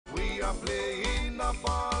are playing a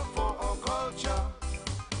part for our culture.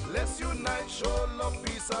 Let's unite, show love,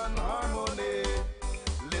 peace and harmony.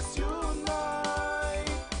 Let's unite,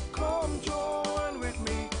 come join with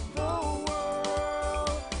me. The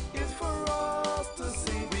world is for us to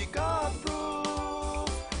see. We got proof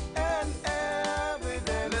and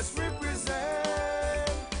evidence. Let's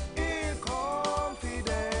represent in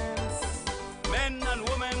confidence. Men and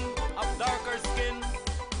women of darker skin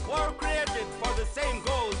were created for the same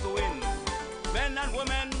goal to win. Men and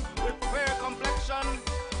women with fair complexion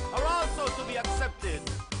are also to be accepted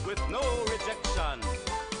with no rejection.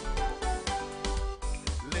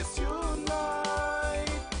 Let's unite,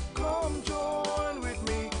 come join with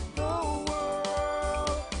me. The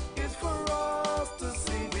world is for us to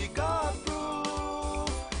see. We got proof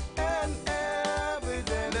and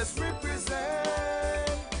evidence. Let's represent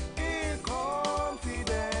in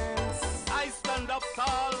confidence. I stand up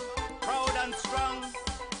tall, proud and strong,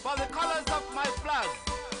 for the colors of my flag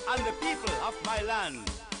and the people of my land.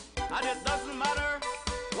 And it doesn't matter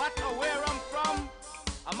what or where I'm from,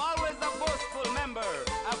 I'm always a boastful member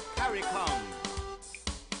of CARICOM.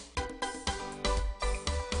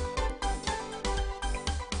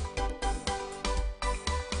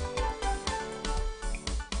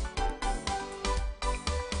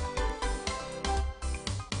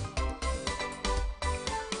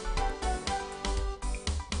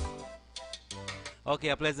 Okay,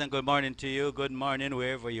 a pleasant good morning to you. Good morning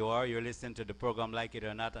wherever you are. You're listening to the program Like It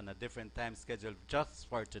or Not on a different time schedule just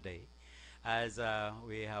for today, as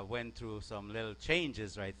we have went through some little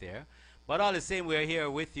changes right there. But all the same, we're here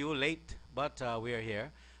with you late, but we're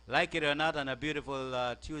here. Like It or Not on a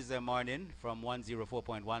beautiful Tuesday morning from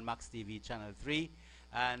 104.1 Max TV Channel 3.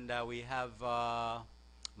 And we have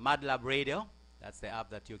MadLab Radio. That's the app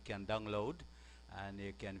that you can download, and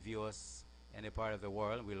you can view us any part of the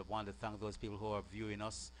world. We'll want to thank those people who are viewing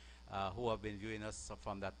us, who have been viewing us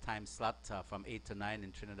from that time slot from 8 to 9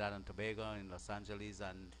 in Trinidad and Tobago, in Los Angeles,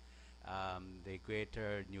 and the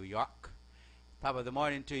greater New York. Top of the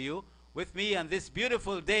morning to you. With me on this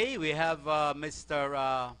beautiful day, we have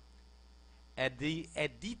Mr.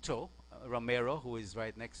 Edito Romero, who is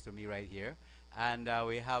right next to me right here. And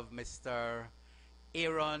we have Mr.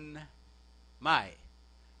 Aaron Mai.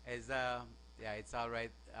 Yeah, it's all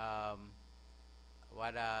right.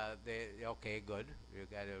 Okay, good. We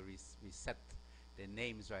got to reset the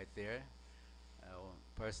names right there.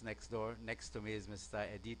 Person next to me is Mr.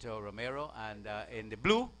 Edito Romero, and in the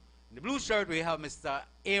blue shirt we have Mr.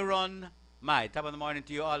 Aaron Mai. Top of the morning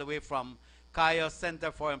to you, all the way from Cayo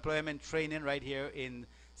Center for Employment Training right here in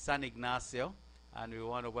San Ignacio, and we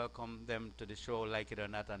want to welcome them to the show Like It or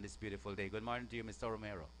Not on this beautiful day. Good morning to you, Mr.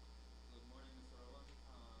 Romero. Good morning, Mr. Rabon.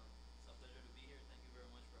 It's a pleasure to be here. Thank you very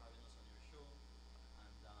much for having us on your show.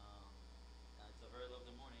 And it's a very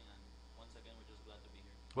lovely morning, and once again, we're just glad to be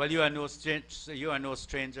here. Well, you are no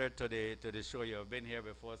stranger to the show. You have been here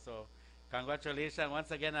before, so congratulations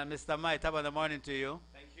once again. And Mr. Mai, top of the morning to you.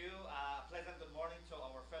 Thank you. Pleasant good morning to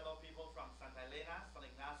our fellow people from Santa Elena, San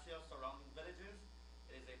Ignacio, surrounding villages.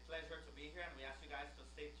 It is a pleasure to be here, and we ask you guys to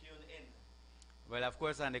stay tuned in. Well, of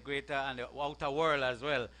course, on the greater and the outer world as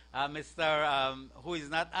well. Mr. Who is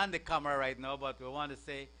not on the camera right now, but we want to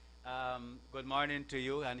say good morning to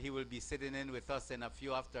you, and he will be sitting in with us in a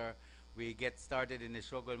few after we get started in the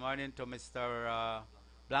show. Good morning to Mr.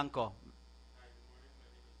 Blanco. Hi, good morning. My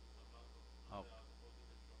name is Mr. Blanco. Oh. I'm the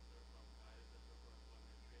supporting instructor from Cayo Center for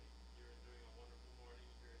Employment Training. You're doing a wonderful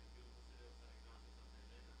morning here in the beautiful city of San Ignacio, Santa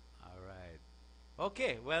Elena. All right.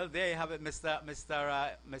 Okay. Well, there you have it, Mr.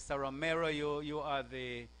 Romero. You are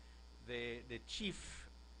the chief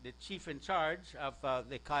in charge of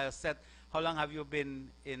the Cayo set. How long have you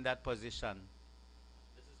been in that position?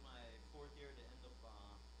 This is my fourth year, the end of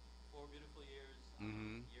 4 beautiful years,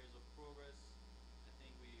 Mhm. years of progress. I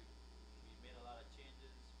think we made a lot of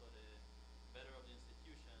changes for the better of the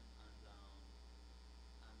institution, and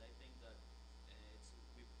I think that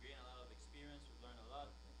we've gained a lot of experience. We've learned a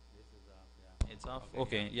lot. This is yeah. It's off.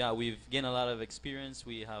 Okay, Okay, yeah, we've gained a lot of experience.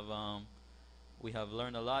 We have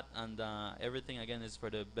learned a lot, and everything again is for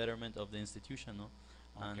the betterment of the institution. No?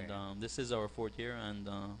 Okay. And this is our fourth year, and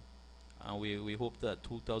we hope that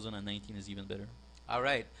 2019 is even better. All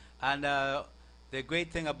right. And the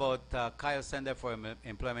great thing about Cayo Center for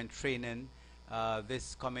Employment Training,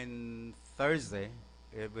 this coming Thursday,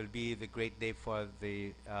 it will be the great day for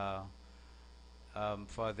the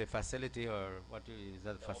facility, or what is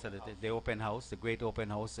that facility? The open house, the great open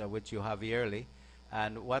house, which you have yearly.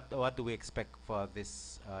 And what do we expect for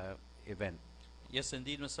this event? Yes,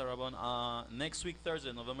 indeed, Mr. Rabon. Next week,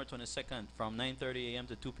 Thursday, November 22nd, from 9:30 a.m.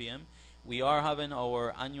 to 2 p.m., We are having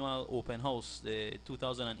our annual open house, the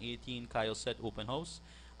 2018 Kayoset open house.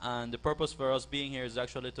 And the purpose for us being here is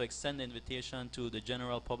actually to extend the invitation to the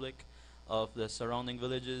general public of the surrounding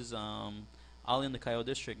villages, all in the Cayo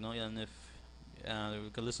district. No? And if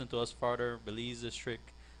you can listen to us further, Belize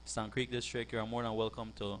district, Sand Creek district, you are more than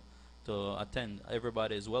welcome to attend.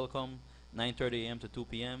 Everybody is welcome. 9:30 a.m. to 2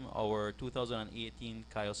 p.m. Our 2018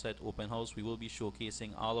 Kayoset open house. We will be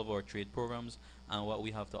showcasing all of our trade programs and what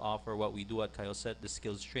we have to offer, what we do at Kayoset, the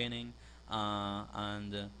skills training,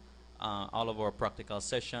 and all of our practical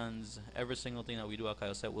sessions. Every single thing that we do at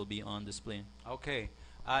Kayoset will be on display. Okay.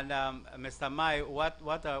 And Mr. Mai, what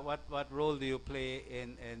role do you play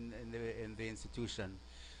in the institution?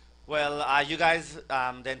 Well, you guys,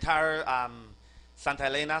 the entire Santa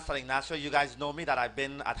Elena, San Ignacio, you guys know me that I've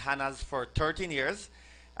been at Hannah's for 13 years.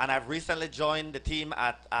 And I've recently joined the team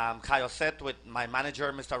at Kayoset with my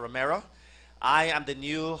manager, Mr. Romero. I am the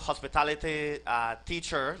new hospitality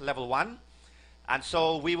teacher, level 1. And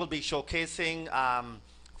so we will be showcasing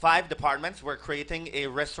 5 departments. We're creating a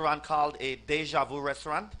restaurant called a Deja Vu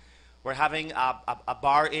restaurant. We're having a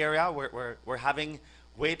bar area. We're having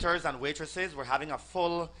waiters and waitresses. We're having a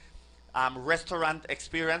full restaurant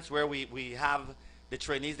experience where we have the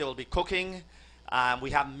trainees. They will be cooking.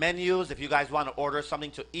 We have menus. If you guys want to order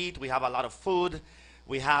something to eat, we have a lot of food.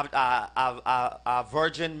 We have a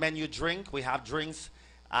virgin menu drink. We have drinks,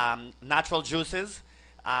 natural juices.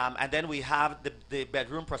 And then we have the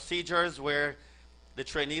bedroom procedures where the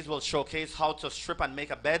trainees will showcase how to strip and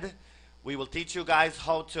make a bed. We will teach you guys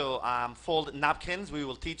how to fold napkins. We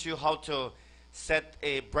will teach you how to set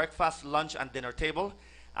a breakfast, lunch, and dinner table.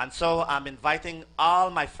 And so I'm inviting all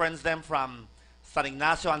my friends them from San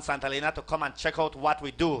Ignacio and Santa Elena to come and check out what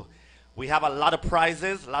we do. We have a lot of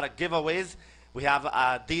prizes, a lot of giveaways. We have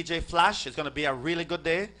DJ Flash. It's going to be a really good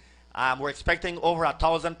day. We're expecting over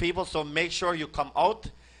 1,000 people, so make sure you come out.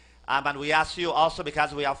 And we ask you also,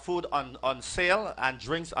 because we have food on sale and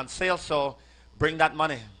drinks on sale, so bring that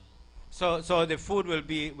money. So the food will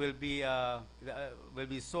be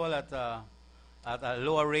sold at a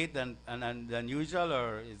lower rate than usual,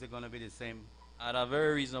 or is it going to be the same? At a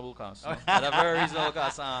very reasonable cost. At a very reasonable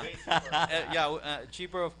cost.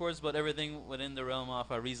 Cheaper, of course, but everything within the realm of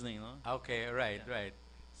reasoning. No? Okay, right, right.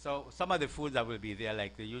 So some of the foods that will be there,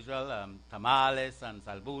 like the usual tamales and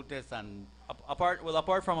salbutes and...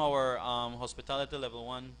 Apart from our hospitality level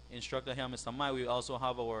 1 instructor here, Mr. Mai, we also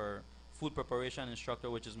have our food preparation instructor,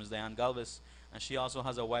 which is Ms. Diane Galvis, and she also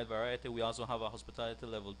has a wide variety. We also have a hospitality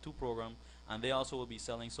level 2 program, and they also will be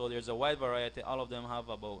selling. So there's a wide variety. All of them have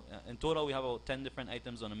about, in total, we have about 10 different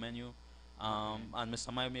items on the menu. And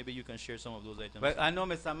Mr. Mai, maybe you can share some of those items. But I know,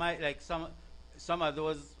 Mr. Mai, like some of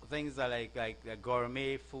those things are like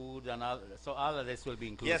gourmet food and all. So all of this will be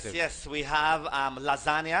inclusive. Yes. We have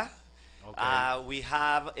lasagna. Okay. We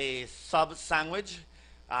have a sub sandwich.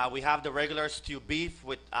 We have the regular stew beef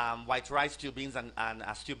with white rice, stew beans, and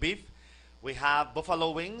stew beef. We have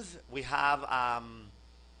buffalo wings. We have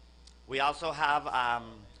we also have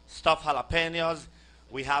stuffed jalapenos.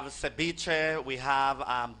 We have ceviche. We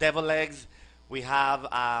have devil eggs. We have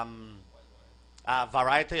a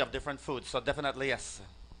variety of different foods. So definitely yes.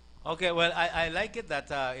 Okay, well, I like it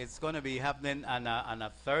that it's going to be happening on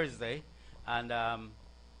a Thursday, and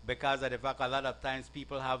because of the fact a lot of times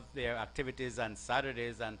people have their activities on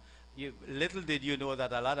Saturdays, and little did you know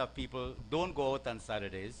that a lot of people don't go out on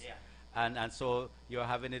Saturdays. Yeah. And so you're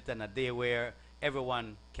having it on a day where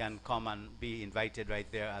everyone can come and be invited right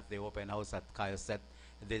there at the open house at Kayoset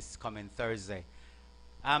this coming Thursday.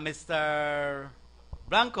 Mr.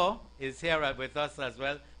 Blanco is here with us as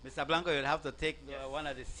well. Mr. Blanco, you'll have to take one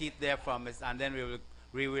of the seats there from us, and then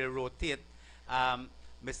we will rotate.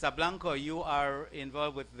 Mr. Blanco, you are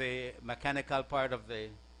involved with the mechanical part of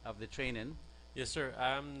the training. Yes, sir.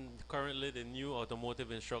 I'm currently the new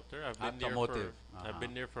automotive instructor. I've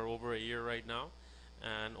been there for over a year right now.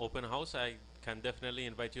 And open house, I can definitely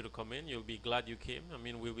invite you to come in. You'll be glad you came. I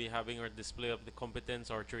mean, we'll be having our display of the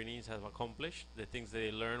competence our trainees have accomplished, the things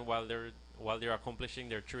they learn while they're accomplishing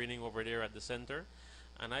their training over there at the center.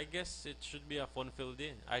 And I guess it should be a fun-filled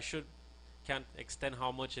day. Can't extend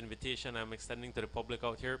how much invitation I'm extending to the public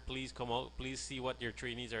out here. Please come out. Please see what your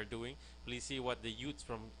trainees are doing. Please see what the youths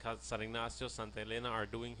from San Ignacio, Santa Elena are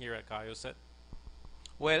doing here at Kayoset.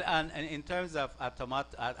 Well, and in terms of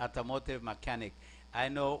automotive mechanic, I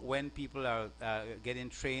know when people are getting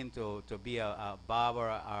trained to be a barber or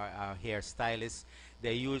a hairstylist,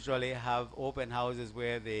 they usually have open houses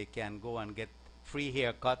where they can go and get free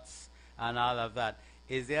haircuts and all of that.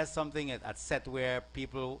 Is there something at set where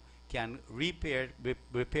people can repair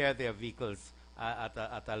their vehicles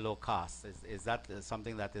at a low cost. Is that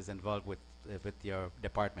something that is involved with your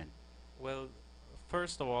department? Well,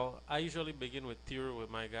 first of all, I usually begin with theory with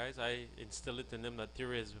my guys. I instill it in them that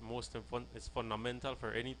theory is is fundamental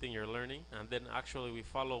for anything you're learning, and then actually we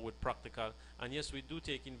follow with practical. And yes, we do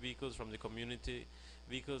take in vehicles from the community,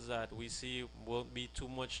 vehicles that we see won't be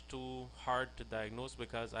too hard to diagnose,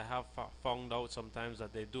 because I have found out sometimes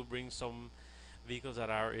that they do bring some vehicles that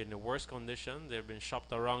are in the worst condition. They've been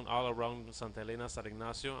shopped around all around Santa Elena, San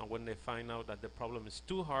Ignacio, and when they find out that the problem is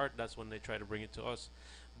too hard, that's when they try to bring it to us.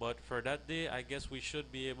 But for that day, I guess we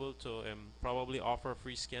should be able to probably offer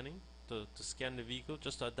free scanning to scan the vehicle,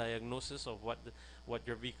 just a diagnosis of what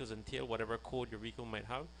your vehicles entail, whatever code your vehicle might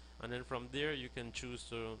have. And then from there, you can choose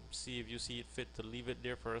to see if you see it fit to leave it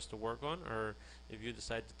there for us to work on, or if you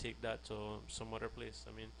decide to take that to some other place.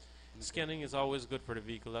 I mean, scanning is always good for the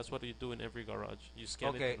vehicle. That's what you do in every garage. You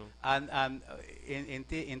scan it. Okay, and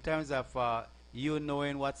in terms of you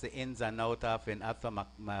knowing what's the ins and out of in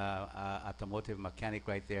automotive mechanic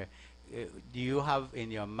right there, do you have in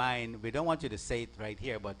your mind, we don't want you to say it right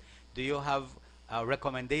here, but do you have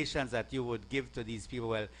recommendations that you would give to these people?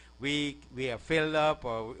 Well, we are filled up,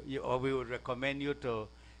 or we would recommend you to,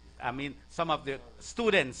 I mean, some of the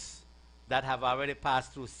students that have already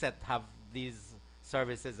passed through SET have these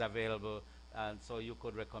services available, and so you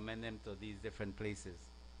could recommend them to these different places.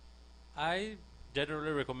 I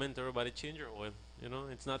generally recommend to everybody change your oil. You know,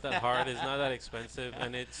 it's not that hard, it's not that expensive,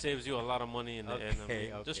 and it saves you a lot of money in the end. I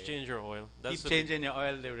mean, just change your oil. Keep changing your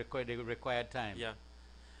oil the required time. Yeah,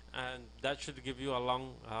 and that should give you a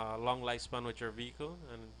long lifespan with your vehicle,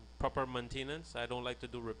 and proper maintenance. I don't like to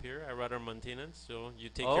do repair. I rather maintenance. So you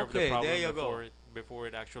take care of the problem before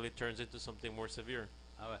it actually turns into something more severe.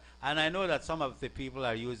 And I know that some of the people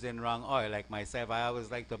are using wrong oil. Like myself, I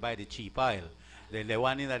always like to buy the cheap oil, the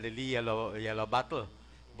one in the yellow bottle.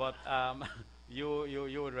 But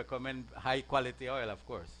you would recommend high quality oil, of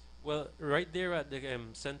course. Well, right there at the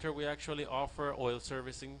center, we actually offer oil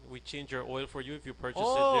servicing. We change your oil for you if you purchase it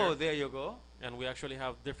there. Oh, there you go. And we actually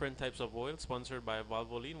have different types of oil sponsored by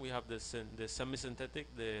Valvoline. We have the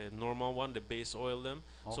semi-synthetic, the normal one, the base oil them.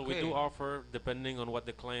 Okay. So we do offer depending on what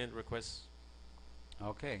the client requests.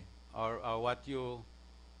 Okay. Or what you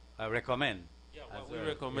recommend. Yeah, what we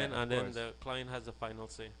recommend, and then the client has the final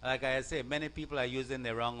say. Like I say, many people are using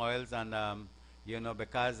the wrong oils, and you know,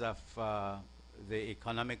 because of the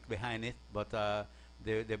economic behind it. But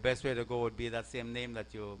the best way to go would be that same name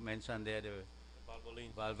that you mentioned there, the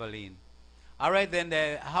Valvoline. Valvoline. All right, then.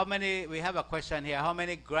 How many? We have a question here. How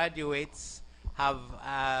many graduates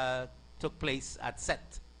have took place at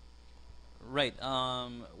SET? Right.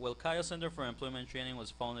 Well, Kaya Center for Employment Training was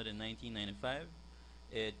founded in 1995.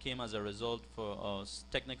 It came as a result for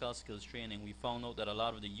technical skills training. We found out that a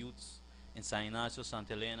lot of the youths in San Ignacio,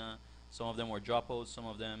 Santa Elena, some of them were dropouts, some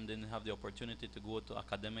of them didn't have the opportunity to go to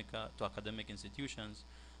academic institutions.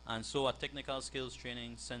 And so a technical skills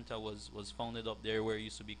training center was founded up there where it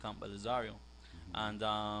used to be Camp Belisario. And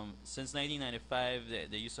since 1995,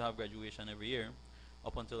 they used to have graduation every year,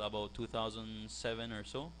 up until about 2007 or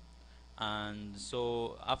so. And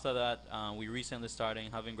so after that, we recently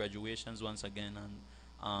started having graduations once again.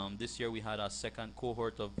 And this year we had a second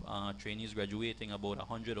cohort of trainees graduating. About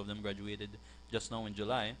 100 of them graduated just now in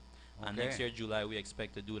July. Okay. And next year, July, we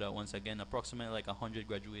expect to do that once again. Approximately like 100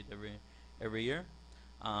 graduate every year.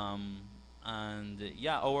 And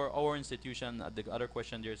yeah, our institution, the other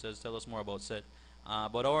question there says, tell us more about SET.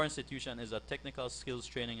 But our institution is a technical skills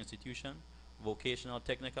training institution, vocational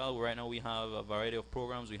technical. Right now we have a variety of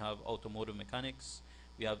programs. We have automotive mechanics,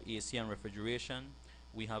 we have AC and refrigeration,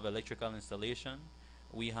 we have electrical installation,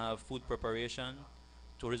 we have food preparation,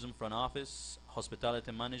 tourism front office,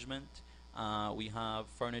 hospitality management, we have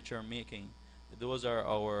furniture making. Those are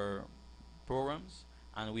our programs.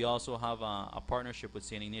 And we also have a partnership with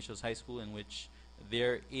St. Ignatius High School, in which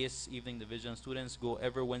their ACE Evening Division students go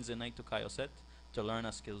every Wednesday night to Cayoset to learn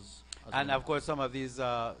our skills. And of course, some of these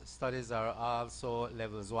studies are also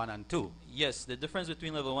levels 1 and 2. Yes, the difference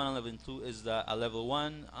between level 1 and level 2 is that a level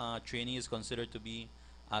 1 trainee is considered to be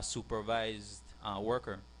a supervised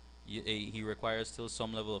worker. He requires still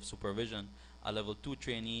some level of supervision. A level 2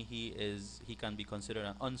 trainee, he can be considered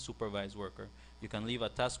an unsupervised worker. You can leave a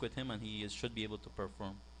task with him and he should be able to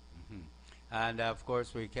perform. And of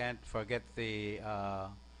course, we can't forget the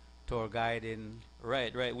tour guide in.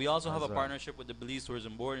 Right. We also have a partnership with the Belize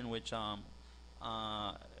Tourism Board, in which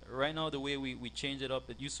right now the way we change it up,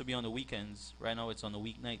 it used to be on the weekends. Right now it's on the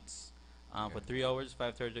weeknights for 3 hours,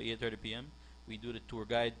 5:30 to 8:30 p.m. We do the tour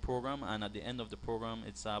guide program, and at the end of the program,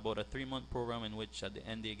 it's about a 3-month program in which at the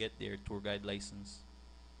end they get their tour guide license.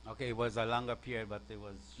 Okay, it was a longer period, but it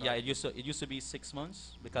was Yeah, short. it used to be 6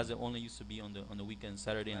 months because it only used to be on the weekend,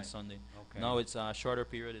 Saturday and Right. Sunday. Okay. Now it's a shorter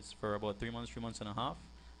period. It's for about 3 months, 3 months and a half.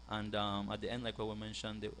 And at the end, like what we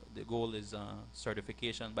mentioned, the goal is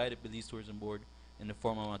certification by the Belize Tourism Board in the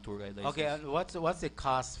form of a tour guide license. Okay, and what's the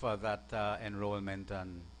cost for that enrollment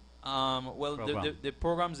and Well, program? the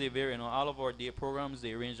programs they vary. You know, all of our day programs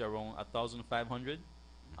they range around 1,500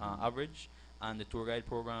 average, and the tour guide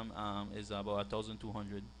program is about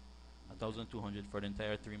 1,200. 1,200 for the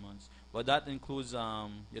entire 3 months. But that includes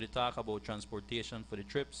you did talk about transportation for the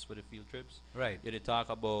trips, for the field trips. Right. You did talk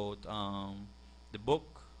about the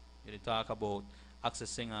book. You did talk about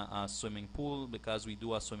accessing a swimming pool because we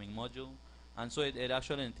do a swimming module, and so it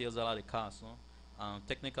actually entails a lot of costs. No?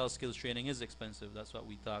 Technical skills training is expensive. That's what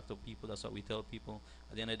we talk to people. That's what we tell people.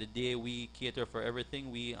 At the end of the day, we cater for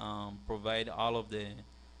everything. We provide all of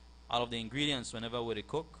the ingredients whenever we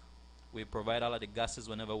cook. We provide all of the gases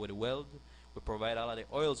whenever we weld. We provide all of the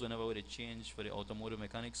oils whenever we change for the automotive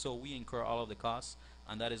mechanics. So we incur all of the costs,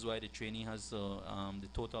 and that is why the trainee has the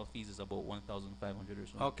total fees is about 1,500 or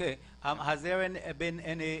so. Okay. Has there been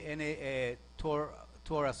any tour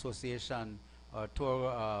association or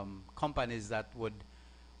tour companies that would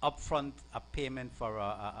upfront a payment for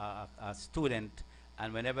a student,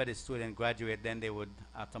 and whenever the student graduate, then they would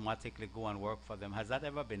automatically go and work for them? Has that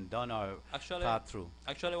ever been done or thought through?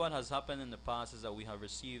 Actually, what has happened in the past is that we have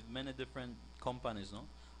received many different companies,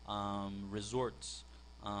 no, resorts,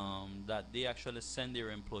 that they actually send their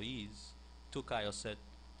employees to Kayoset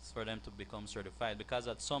for them to become certified, because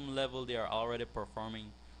at some level they are already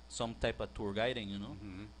performing some type of tour guiding. You know,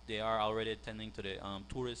 they are already attending to the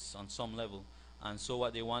tourists on some level, and so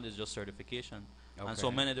what they want is just certification. And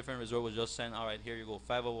so many different resorts will just send, all right, here you go,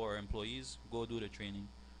 5 of our employees, go do the training,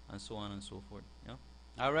 and so on and so forth. Yeah.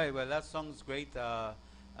 All right. Well, that sounds great,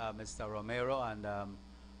 Mr. Romero, and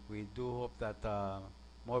we do hope that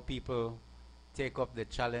more people take up the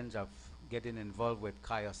challenge of getting involved with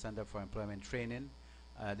Kaya Center for Employment Training.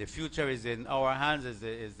 The future is in our hands is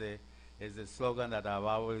the slogan that I've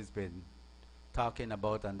always been talking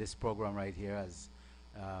about on this program right here, as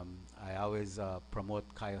I always promote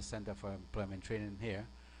Kaya Center for Employment Training here.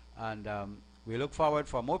 And we look forward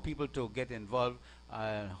for more people to get involved.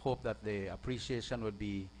 I hope that the appreciation would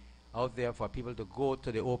be out there for people to go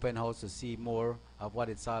to the open house to see more of what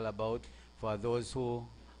it's all about. For those who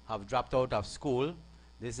have dropped out of school,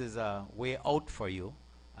 this is a way out for you.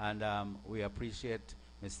 And we appreciate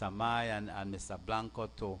Mr. Mai and Mr. Blanco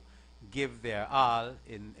to give their all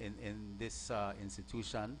in this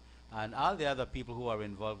institution, and all the other people who are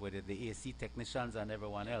involved with it, the AC technicians and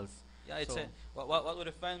everyone else. Yeah, it's a, what we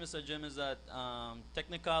find, Mr. Jim, is that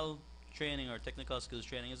technical training or technical skills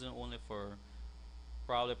training isn't only for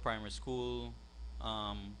probably primary school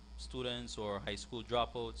students or high school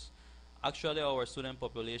dropouts. Actually, our student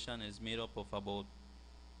population is made up of about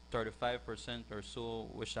 35% or so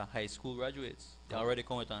which are high school graduates. They already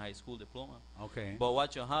come with a high school diploma. Okay. But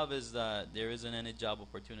what you have is that there isn't any job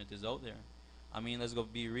opportunities out there. I mean, let's go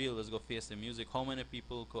be real. Let's go face the music. How many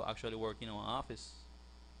people could actually work in an office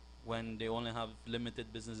when they only have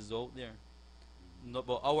limited businesses out there? No,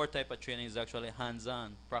 but our type of training is actually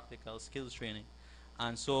hands-on, practical skills training.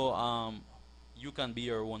 And so you can be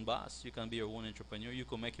your own boss. You can be your own entrepreneur. You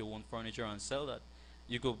could make your own furniture and sell that.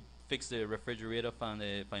 You could fix the refrigerator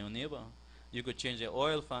for your neighbor. You could change the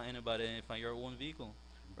oil for anybody for your own vehicle,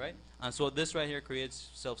 right? And so this right here creates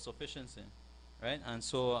self-sufficiency, right? And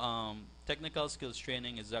so technical skills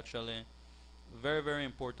training is actually very, very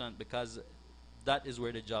important, because that is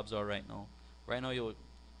where the jobs are right now. Right now, you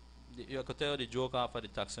could tell the joke off of the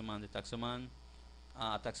taximan. The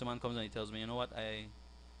taximan comes and he tells me, you know what, I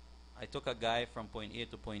took a guy from point A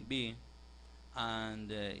to point B, and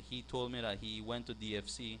he told me that he went to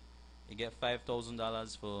DFC. He get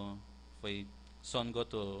 $5,000 for his son go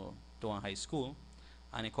to a high school,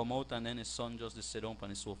 and he come out and then his son just sit down on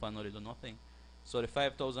his sofa and not do nothing. So the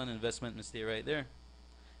 5,000 investment may stay right there.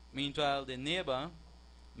 Meanwhile, the neighbor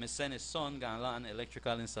may send his son go and learn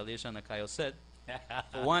electrical installation at Kyle said.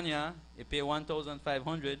 For 1 year, he pay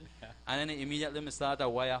 1,500, and then he immediately may start to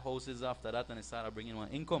wire houses after that, and he started bringing one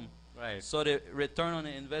income. Right. So the return on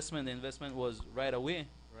the investment was right away.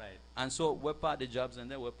 Right. And so we're part of the jobs and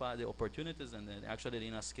then we're part of the opportunities, and then actually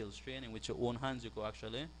in a skills training with your own hands you could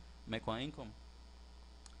actually make one income.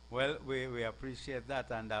 Well, we appreciate that,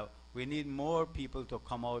 and we need more people to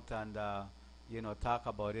come out and talk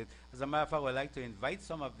about it. As a matter of fact, we'd like to invite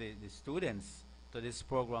some of the students to this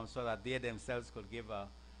program so that they themselves could give a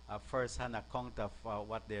first-hand account of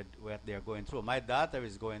what they're going through. My daughter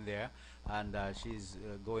is going there, and she's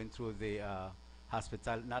going through the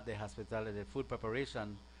the food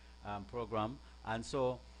preparation program. And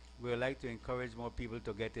so we would like to encourage more people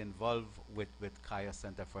to get involved with Kaya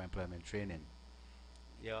Center for Employment Training.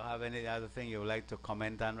 You have any other thing you would like to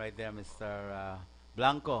comment on right there, Mr.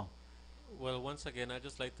 Blanco? Well, once again, I'd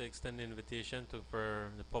just like to extend the invitation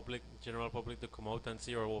for the public, general public, to come out and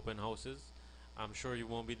see our open houses. I'm sure you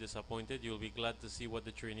won't be disappointed. You'll be glad to see what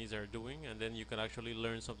the trainees are doing, and then you can actually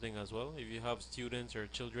learn something as well. If you have students or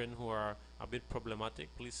children who are a bit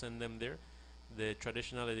problematic, please send them there. The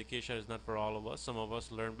traditional education is not for all of us. Some of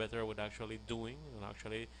us learn better with actually doing and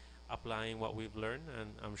actually applying what we've learned,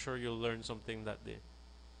 and I'm sure you'll learn something that day.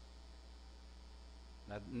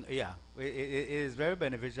 Yeah, it is very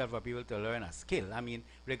beneficial for people to learn a skill. I mean,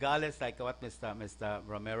 regardless, like what Mr.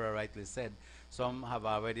 Romero rightly said, some have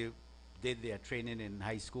already did their training in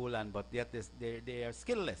high school, but yet they are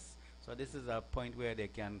skillless. So this is a point where they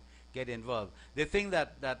can get involved. The thing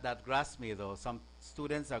that grasps me, though, some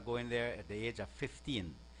students are going there at the age of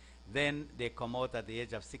 15. Then they come out at the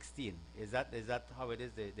age of 16. Is that how it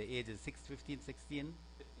is? The age is 15, 16?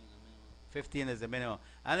 15 is the minimum.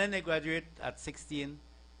 And then they graduate at 16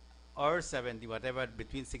 or 17, whatever,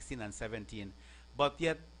 between 16 and 17. But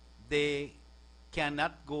yet they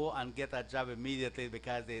cannot go and get a job immediately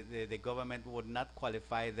because the government would not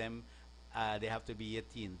qualify them. They have to be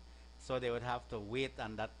 18. So they would have to wait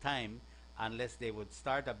on that time unless they would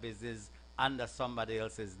start a business under somebody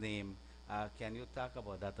else's name. Can you talk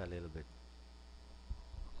about that a little bit?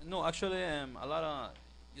 No, actually, a lot of,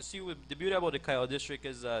 you see, with the beauty about the Kyle district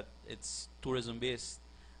is that it's tourism based.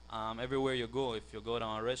 Everywhere you go, if you go to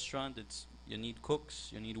a restaurant, you need cooks,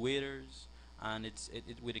 you need waiters, and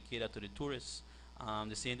we cater to the tourists.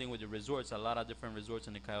 The same thing with the resorts, a lot of different resorts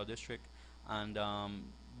in the Kyle district. And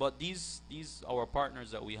but these our partners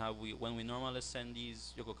that we have, when we normally send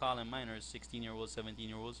these, you could call them minors, 16-year-olds,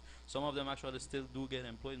 17-year-olds, some of them actually still do get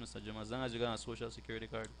employed, Mr. Jim, as long as you got a social security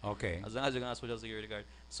card. Okay. As long as you got a social security card.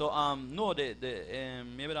 So no,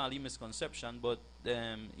 maybe not a misconception, but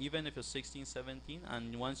even if you're 16, 17,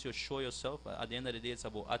 and once you show yourself, at the end of the day, it's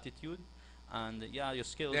about attitude. And yeah, your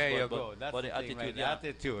skills. There you go. That's but the attitude, thing, right? yeah.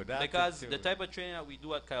 Attitude. Because the type of training that we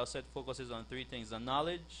do at Kyle Set focuses on three things: the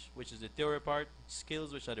knowledge, which is the theory part;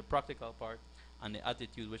 skills, which are the practical part; and the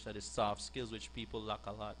attitude, which are the soft skills, which people lack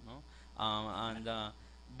a lot. No,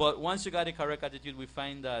 but once you got the correct attitude, we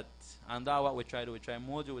find that, and that's what we try to. We try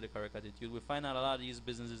mold you with the correct attitude. We find that a lot of these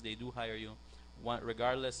businesses, they do hire you,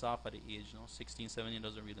 regardless of the age. 16, 17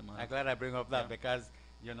 doesn't really matter. I'm glad I bring up that because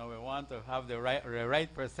we want to have the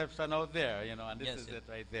right perception out there, and this is it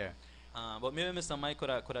right there. But maybe Mr. Mike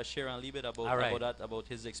could have share a little bit about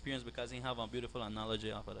his experience, because he have a beautiful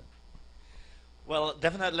analogy after that. Well,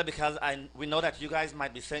 definitely, because we know that you guys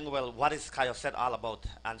might be saying, well, what is Kayoset all about?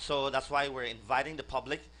 And so that's why we're inviting the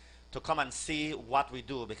public to come and see what we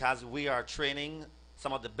do, because we are training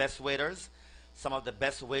some of the best waiters, some of the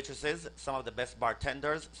best waitresses, some of the best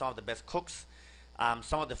bartenders, some of the best cooks,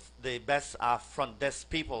 some of the best front desk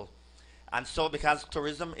people. And so because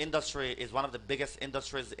tourism industry is one of the biggest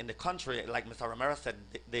industries in the country, like Mr. Romero said,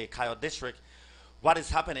 the Cayo district, what is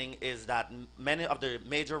happening is that many of the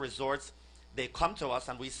major resorts, they come to us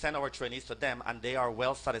and we send our trainees to them, and they are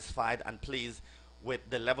well satisfied and pleased with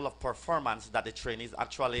the level of performance that the trainees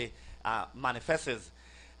actually manifests.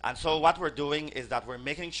 And so what we're doing is that we're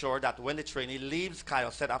making sure that when the trainee leaves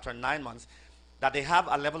Cayo Set after 9 months, that they have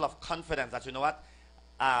a level of confidence that, you know what,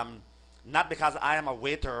 not because I am a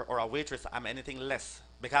waiter or a waitress, I'm anything less.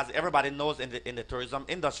 Because everybody knows in the tourism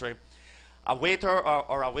industry, a waiter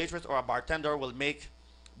or a waitress or a bartender will make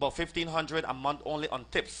about $1,500 a month only on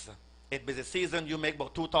tips. In busy season, you make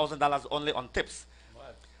about $2,000 only on tips.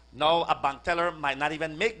 What? Now, a bank teller might not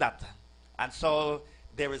even make that. And so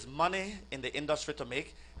there is money in the industry to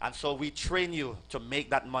make, and so we train you to make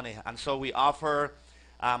that money. And so we offer,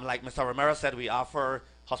 like Mr. Romero said, we offer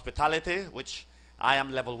hospitality, which I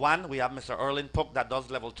am level 1. We have Mr. Erlin Pook that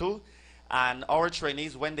does level 2. And our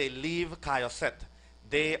trainees, when they leave Cayo Set,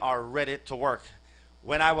 they are ready to work.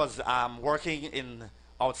 When I was working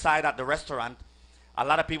outside at the restaurant, a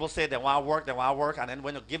lot of people say they want to work, and then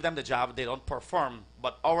when you give them the job, they don't perform.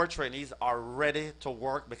 But our trainees are ready to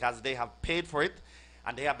work because they have paid for it,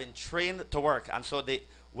 and they have been trained to work. And so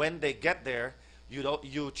when they get there,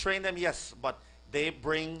 you train them, yes, but they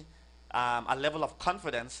bring a level of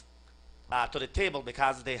confidence to the table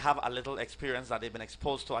because they have a little experience that they've been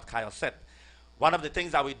exposed to at Cayo Set. One of the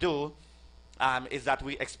things that we do is that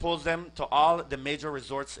we expose them to all the major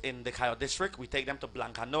resorts in the Cayo district. We take them to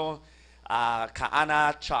Blancano,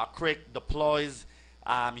 Kaana, Chalk Creek, the Ploys,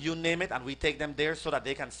 you name it, and we take them there so that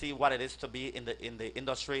they can see what it is to be in the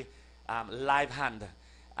industry live hand.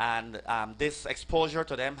 And this exposure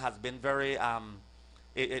to them has been very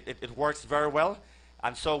it works very well.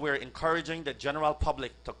 And so we're encouraging the general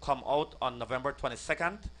public to come out on November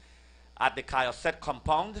 22nd at the Kayoset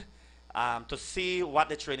compound to see what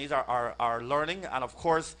the trainees are learning. And of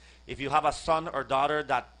course, if you have a son or daughter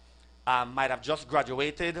that might have just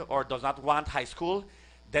graduated or does not want high school,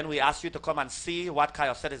 then we ask you to come and see what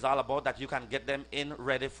Kayoset is all about, that you can get them in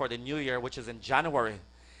ready for the new year, which is in January.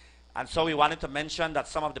 And so we wanted to mention that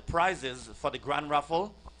some of the prizes for the grand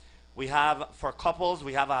raffle, we have for couples,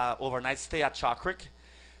 we have an overnight stay at Chalk Creek.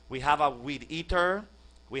 We have a weed eater.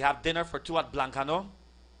 We have dinner for two at Blancano.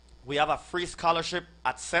 We have a free scholarship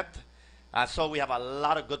at SET. So we have a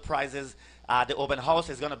lot of good prizes. The open house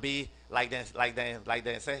is going to be, like they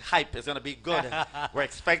say, hype. It's going to be good. We're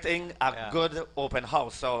expecting a good open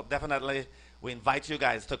house. So definitely we invite you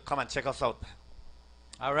guys to come and check us out.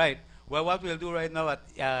 All right. Well, what we'll do right now,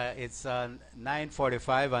 it's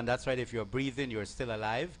 9:45, and that's right. If you're breathing, you're still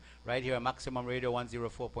alive. Right here on Maximum Radio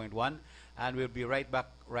 104.1. And we'll be right back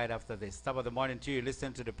right after this. Top of the morning to you.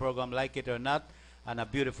 Listen to the program, like it or not, on a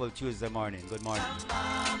beautiful Tuesday morning. Good morning.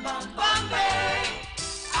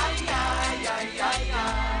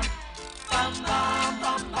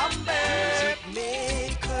 Music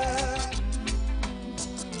maker,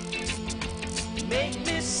 make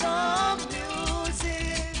me some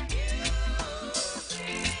music.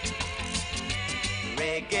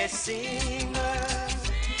 Reggae singer,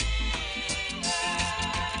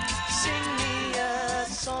 sing me a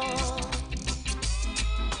song.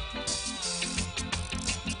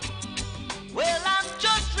 Well, I'm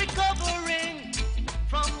just recovering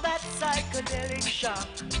from that psychedelic shock.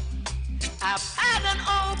 I've had an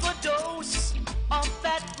overdose of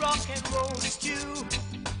that rock and roll stew.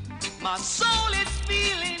 My soul is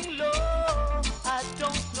feeling low, I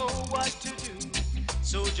don't know what to do.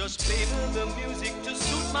 So just play the music to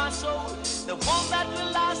suit my soul, the one that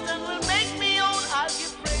will last and will make me own. I'll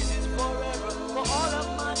give praises forever for all of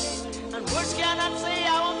my days, and words cannot say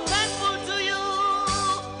how I'm thankful to you.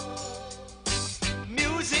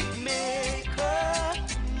 Music maker,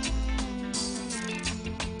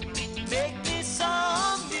 make me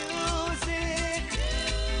some music.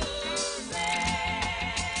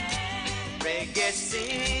 Reggae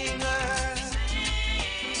singer,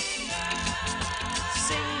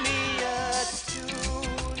 sing me a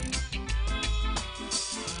tune.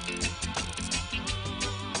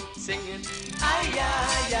 Sing it. Ay,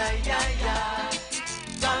 ay, ay, ay, ay.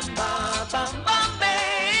 Bam, bam, bam, bam,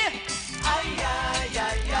 babe. Ay, ay,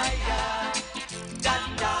 ay, ay, ay. Da,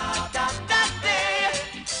 da, da, da, day.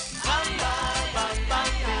 Bam, bam, bam, bam,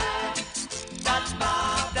 yeah. Da, da,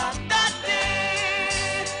 da, da,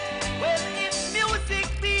 day. Well, if music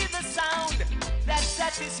be the sound that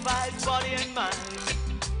satisfies body and mind,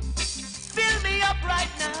 fill me up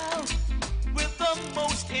right now with the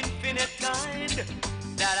most infinite kind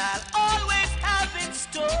that I'll always have in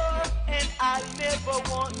store, and I'll never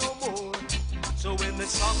want no more. So when the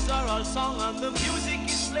songs are all sung and the music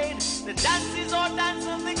is played, the dances are danced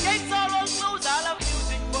and the gates are all closed, I'll have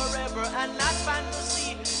music forever and not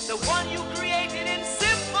fantasy, the one you created in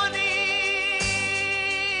symphony.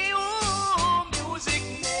 Ooh, music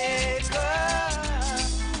maker.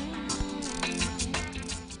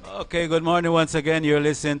 Okay, good morning once again. You're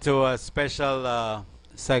listening to a special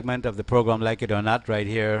segment of the program, Like It or Not, right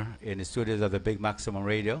here in the studios of the Big Maximum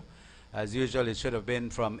Radio. As usual, it should have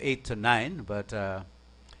been from 8 to 9, but,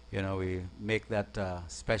 you know, we make that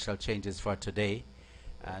special changes for today.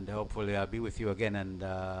 And hopefully I'll be with you again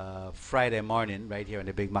on Friday morning right here on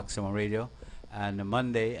the Big Maximum Radio, and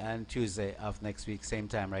Monday and Tuesday of next week, same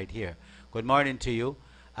time right here. Good morning to you.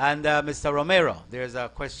 And Mr. Romero, there's a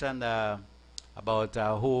question about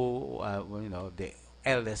who, you know, the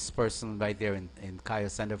eldest person right there in Kaya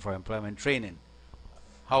Center for Employment Training.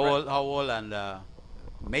 How old and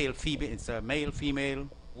male, female? It's a male, female?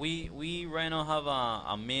 We right now have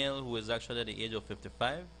a male who is actually at the age of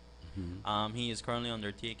 55. Mm-hmm. He is currently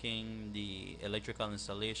undertaking the electrical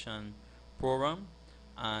installation program.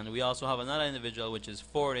 And we also have another individual which is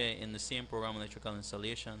 40 in the same program, electrical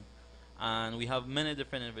installation. And we have many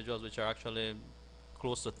different individuals which are actually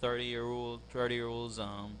close to 30-year-olds,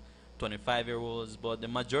 25-year-olds, but the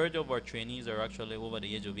majority of our trainees are actually over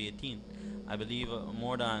the age of 18. I believe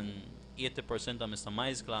more than 80% of Mr.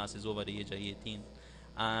 Mai's class is over the age of 18.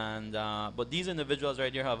 And but these individuals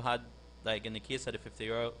right here have had, like in the case of the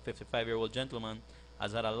 55-year-old gentleman,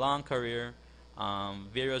 has had a long career,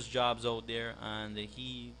 various jobs out there, and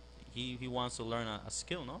he wants to learn a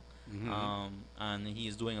skill, no? Mm-hmm. And he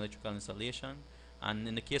is doing electrical installation. And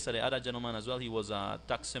in the case of the other gentleman as well, he was a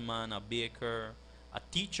taximan, a baker, a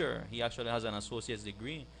teacher. He actually has an associate's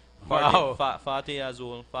degree Wow. 40 years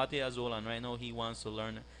old, 40 years old, and right now he wants to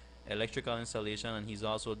learn electrical installation, and he's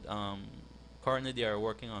also currently they are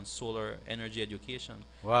working on solar energy education.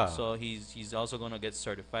 Wow. So he's also going to get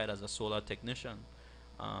certified as a solar technician.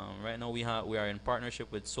 Right now we are in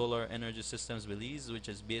partnership with Solar Energy Systems Belize, which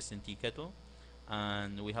is based in Kettle,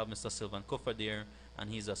 and we have Mr. Sylvan Kuffer there, and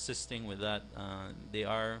he's assisting with that. They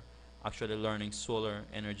are actually learning solar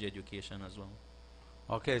energy education as well.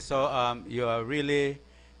 Okay, so you are really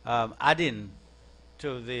adding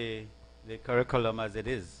to the curriculum as it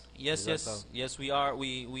is. Yes, yes, we are.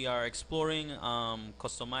 We are exploring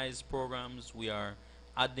customized programs. We are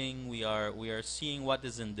adding. We are seeing what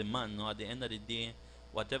is in demand. No, at the end of the day,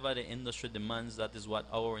 whatever the industry demands, that is what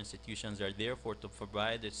our institutions are there for, to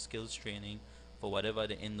provide the skills training for whatever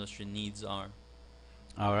the industry needs are.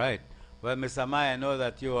 All right. Well, Mr. Mai, I know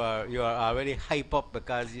that you are already hype up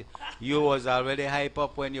because you was already hype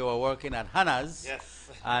up when you were working at Hannah's. Yes.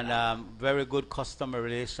 And very good customer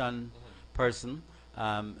relation person.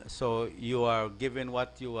 So you are giving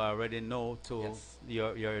what you already know to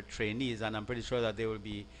your trainees, and I'm pretty sure that they will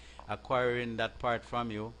be acquiring that part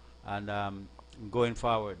from you and going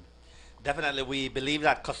forward. Definitely, we believe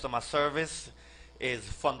that customer service is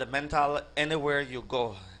fundamental anywhere you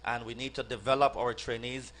go, and we need to develop our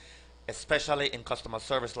trainees, especially in customer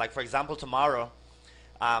service. Like, for example, tomorrow,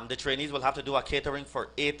 the trainees will have to do a catering for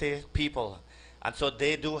 80 people. And so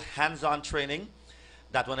they do hands-on training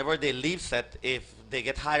that whenever they leave set, if they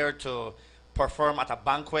get hired to perform at a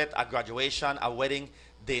banquet, a graduation, a wedding,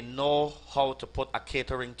 they know how to put a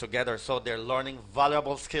catering together. So they're learning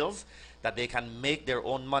valuable skills that they can make their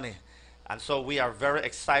own money. And so we are very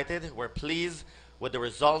excited. We're pleased with the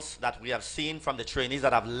results that we have seen from the trainees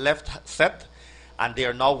that have left set, and they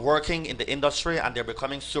are now working in the industry, and they're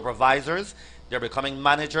becoming supervisors, they're becoming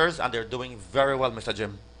managers, and they're doing very well, Mr.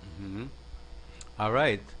 Jim. Mm-hmm. All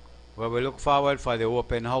right. Well, we look forward for the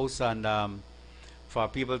open house and for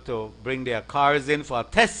people to bring their cars in for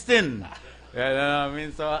testing. You know what I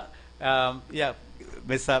mean? So, yeah,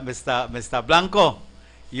 Mr. Blanco,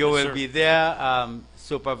 you Yes, will sir. be there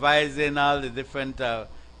supervising all the different.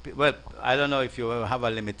 Well, I don't know if you will have a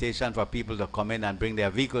limitation for people to come in and bring their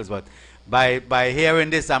vehicles, but by hearing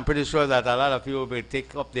this, I'm pretty sure that a lot of people will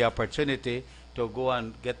take up the opportunity to go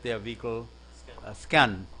and get their vehicle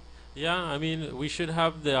scanned. Yeah, I mean, we should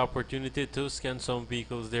have the opportunity to scan some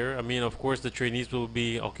vehicles there. I mean, of course, the trainees will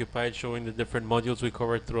be occupied showing the different modules we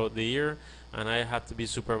covered throughout the year, and I have to be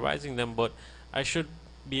supervising them, but I should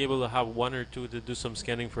be able to have one or two to do some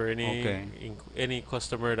scanning for any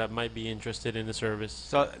customer that might be interested in the service.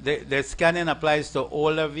 So the scanning applies to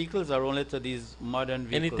older vehicles or only to these modern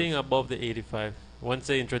vehicles? Anything above the 85. Once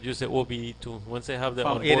they introduce the OBD2, once they have the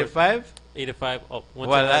From on board, 85? 85 up. Once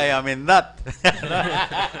Well, they I have- am in that.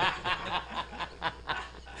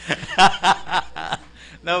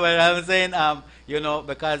 No, but I'm saying, you know,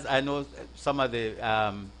 because I know some of the,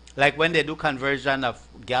 like when they do conversion of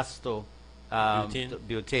gas to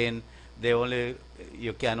butane,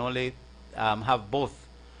 you can only have both.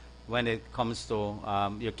 When it comes to,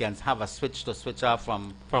 you can have a switch to switch off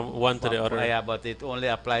from one to the other. Yeah, but it only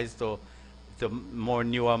applies to more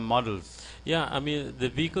newer models. Yeah, I mean, the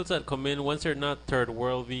vehicles that come in, once they're not third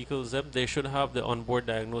world vehicles, they should have the onboard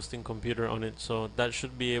diagnostic computer on it. So that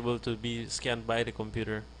should be able to be scanned by the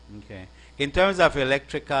computer. Okay. In terms of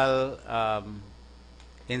electrical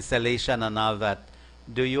installation and all that,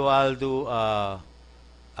 do you all do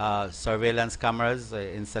surveillance cameras,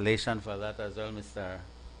 installation for that as well, Mr.?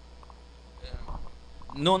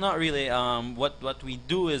 No, not really. What we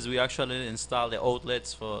do is we actually install the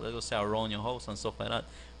outlets for, let's say, around your house and stuff like that.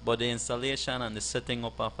 But the installation and the setting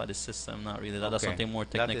up of the system, not really. That's something more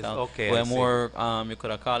technical. Okay, more, you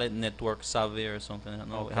could call it network savvy or something.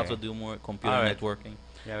 No, we have to do more computer networking.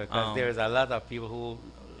 Yeah, because there's a lot of people who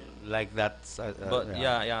like that. But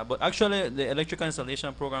yeah. But actually, the electrical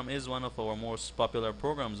installation program is one of our most popular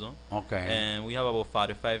programs, no? Okay. And we have about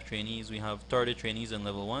 45 trainees. We have 30 trainees in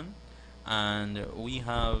level 1. And we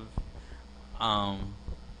have and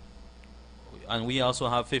we also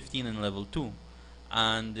have 15 in level 2.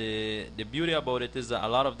 And the beauty about it is that a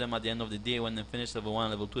lot of them at the end of the day, when they finish level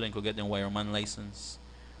 1 level 2, they could get their wireman license.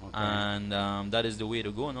 Okay. And that is the way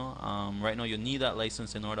to go, no? Right now you need that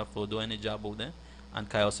license in order to do any job out there, and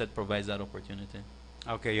Kioset provides that opportunity.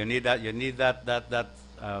 Okay, you need that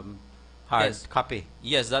hard copy.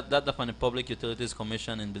 Yes, that from the Public Utilities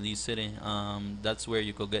Commission in Belize City. That's where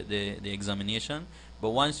you could get the examination.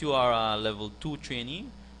 But once you are a level 2 trainee,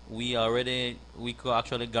 we could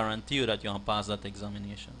actually guarantee you that you will pass that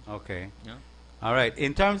examination. Okay. Yeah. All right.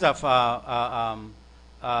 In terms of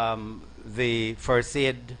the first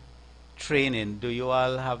aid training, do you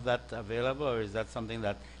all have that available, or is that something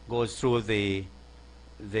that goes through the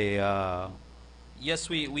Yes,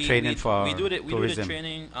 training for we do the tourism?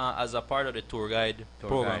 training as a part of the tour guide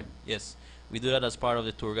program. guide. Yes, we do that as part of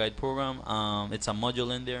the tour guide program. It's a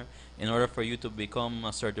module in there. In order for you to become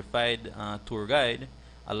a certified tour guide,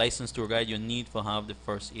 a licensed tour guide, you need to have the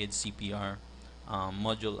first aid CPR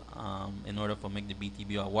module in order for make the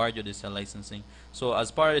BTB award you this licensing. So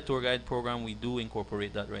as part of the tour guide program, we do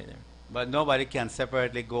incorporate that right there. But nobody can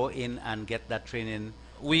separately go in and get that training.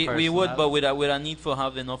 We would, but with a need for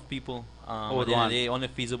have enough people. Would want. They only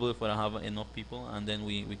feasible if we have enough people, and then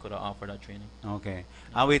we could offer that training. Okay.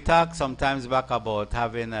 And we talked sometimes back about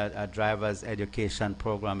having a driver's education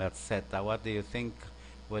program at SETA. What do you think?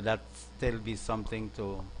 Would that still be something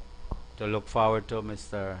to look forward to,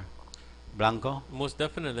 Mr. Blanco? Most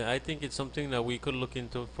definitely. I think it's something that we could look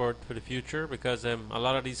into for the future, because a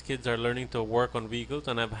lot of these kids are learning to work on vehicles,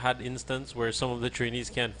 and I've had instances where some of the trainees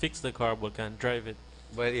can't fix the car but can't drive it.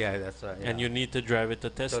 Well, yeah, that's right. Yeah. And you need to drive it to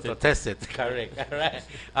test it. To test it, correct. All right.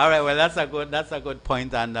 All right. Well, that's a good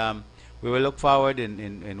point, and we will look forward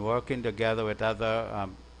in working together with other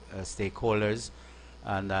stakeholders,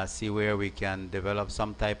 and see where we can develop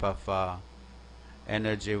some type of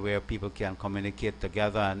energy where people can communicate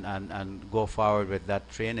together and go forward with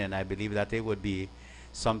that training. I believe that it would be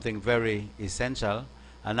something very essential,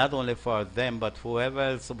 and not only for them, but whoever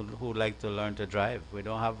else who would like to learn to drive. We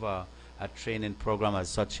don't have a training program as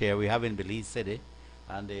such here. We have in Belize City,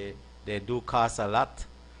 and they do cost a lot,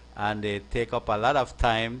 and they take up a lot of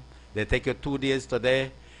time. They take you 2 days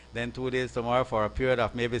today, then 2 days tomorrow for a period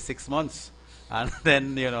of maybe 6 months, and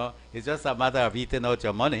then it's just a matter of eating out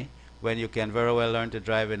your money when you can very well learn to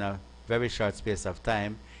drive in a very short space of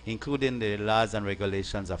time, including the laws and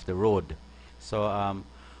regulations of the road. So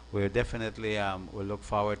we definitely will look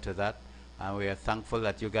forward to that. And we are thankful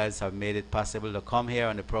that you guys have made it possible to come here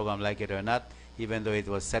on the program, like it or not, even though it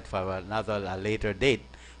was set for a later date,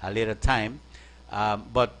 a later time.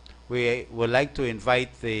 But we would like to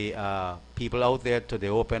invite the people out there to the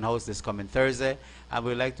open house this coming Thursday, and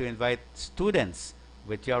we'd like to invite students,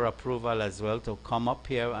 with your approval as well, to come up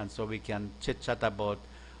here, and so we can chit-chat about,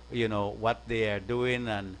 what they are doing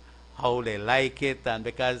and how they like it. And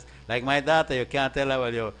because, like my daughter, you can't tell her,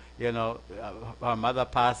 well, her mother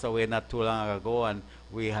passed away not too long ago, and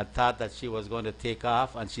we had thought that she was going to take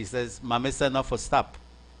off, and she says, Mommy said enough for stop.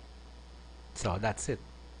 So that's it.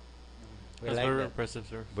 That's like very that. impressive,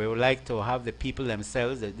 sir. We would like to have the people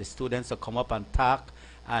themselves, the students, to come up and talk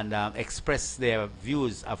and express their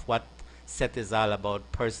views of what SET is all about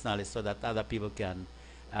personally, so that other people can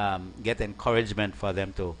get encouragement for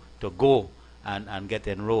them to go and get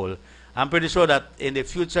enrolled. I'm pretty sure that in the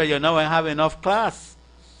future you now have enough class,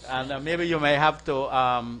 and maybe you may have to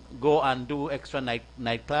go and do extra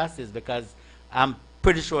night classes, because I'm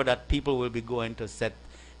pretty sure that people will be going to SET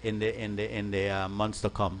in the months to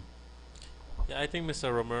come. Yeah, I think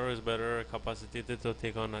Mr. Romero is better capacitated to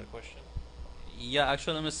take on that question. Yeah,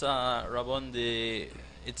 actually, Mr. Rabon,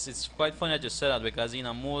 it's quite funny that you said that, because in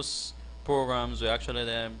most programs we're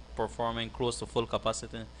actually performing close to full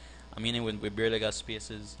capacity. Meaning we barely got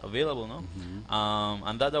spaces available, no? Mm-hmm.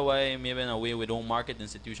 And that's why maybe in a way we don't market the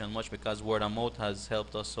institution much, because word of mouth has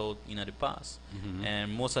helped us out in the past. Mm-hmm.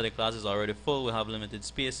 And most of the classes are already full. We have limited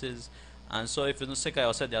spaces. And so if you don't say, I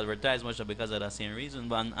said they advertise much because of that same reason.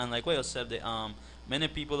 But and like what you said, many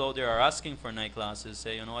people out there are asking for night classes.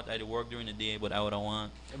 Say, you know what, I do work during the day, but I would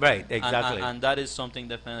want. Right, exactly. And that is something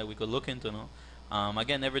definitely we could look into, no?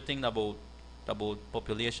 Again, everything about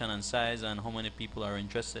population and size and how many people are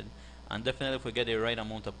interested. And definitely if we get the right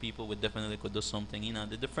amount of people, we definitely could do something in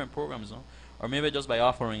the different programs, no? Or maybe just by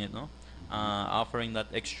offering it, no? Offering that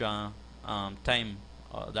extra time,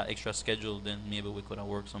 that extra schedule, then maybe we could have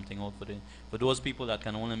worked something out for those people that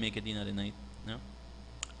can only make it in at the night, no?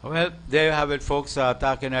 Well, there you have it, folks.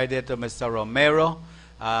 Talking right there to Mr. Romero.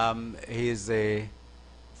 He's the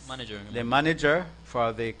manager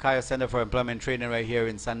for the Cayo Center for Employment Training right here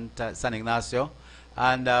in San Ignacio.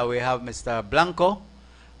 And we have Mr. Blanco,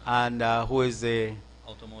 and who is the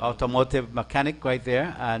automotive mechanic right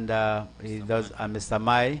there, and he does, and Mr.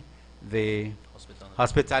 Mai, the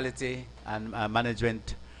hospitality and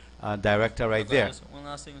management director right there. One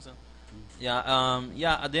last thing, sir.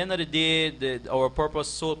 Yeah, at the end of the day, our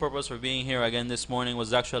sole purpose for being here again this morning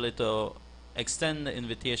was actually to extend the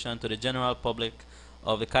invitation to the general public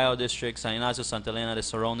of the Cayo district, San Ignacio, Santa Elena, the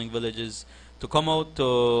surrounding villages, to come out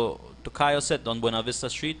to Cayo Set on Buena Vista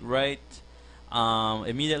Street, right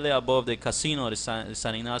immediately above the casino, the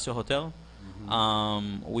San Ignacio Hotel.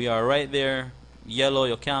 We are right there, yellow,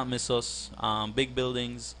 you can't miss us, big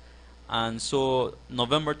buildings. And so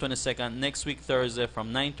November 22nd, next week Thursday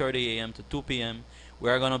from 9:30 a.m. to 2 p.m., we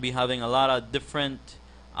are going to be having a lot of different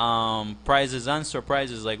prizes and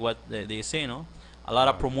surprises, like what they say, no? A lot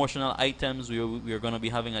of promotional items. We're going to be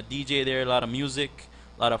having a DJ there, a lot of music,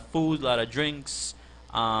 a lot of food, a lot of drinks,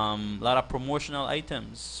 a lot of promotional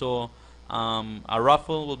items. So a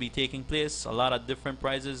raffle will be taking place, a lot of different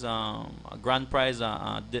prizes, a grand prize,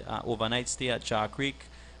 overnight stay at Char Creek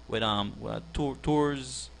with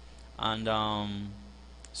tours, and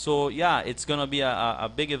so yeah, it's gonna be a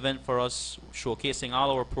big event for us, showcasing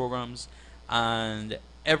all our programs, and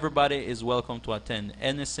everybody is welcome to attend.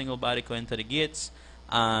 Any single body can enter the gates,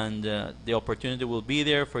 and the opportunity will be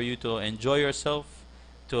there for you to enjoy yourself,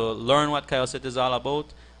 to learn what Kaiosete is all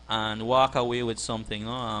about, and walk away with something,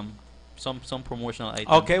 no? Some promotional items.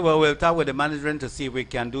 Okay, well, we'll talk with the management to see if we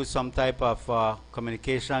can do some type of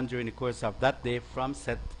communication during the course of that day from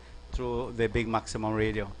set through the Big Maximum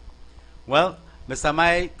Radio. Well, Mr.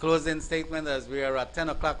 Mai, closing statement, as we are at 10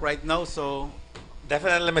 o'clock right now, so...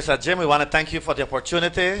 Definitely, Mr. Jim, we want to thank you for the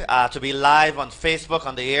opportunity to be live on Facebook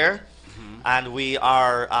on the air. And we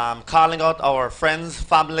are calling out our friends,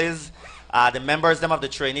 families, the members them of the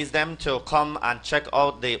trainees them to come and check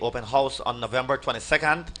out the open house on November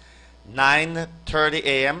 22nd. 9:30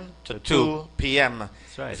 a.m. to 2 p.m.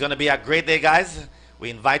 That's right. It's going to be a great day, guys. We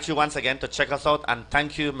invite you once again to check us out, and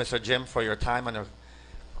thank you, Mr. Jim, for your time and your...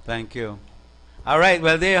 Thank you. All right,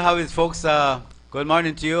 well, there you have it, folks. Good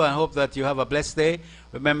morning to you, and hope that you have a blessed day.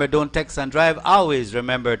 Remember, don't text and drive. Always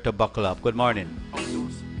remember to buckle up. Good morning.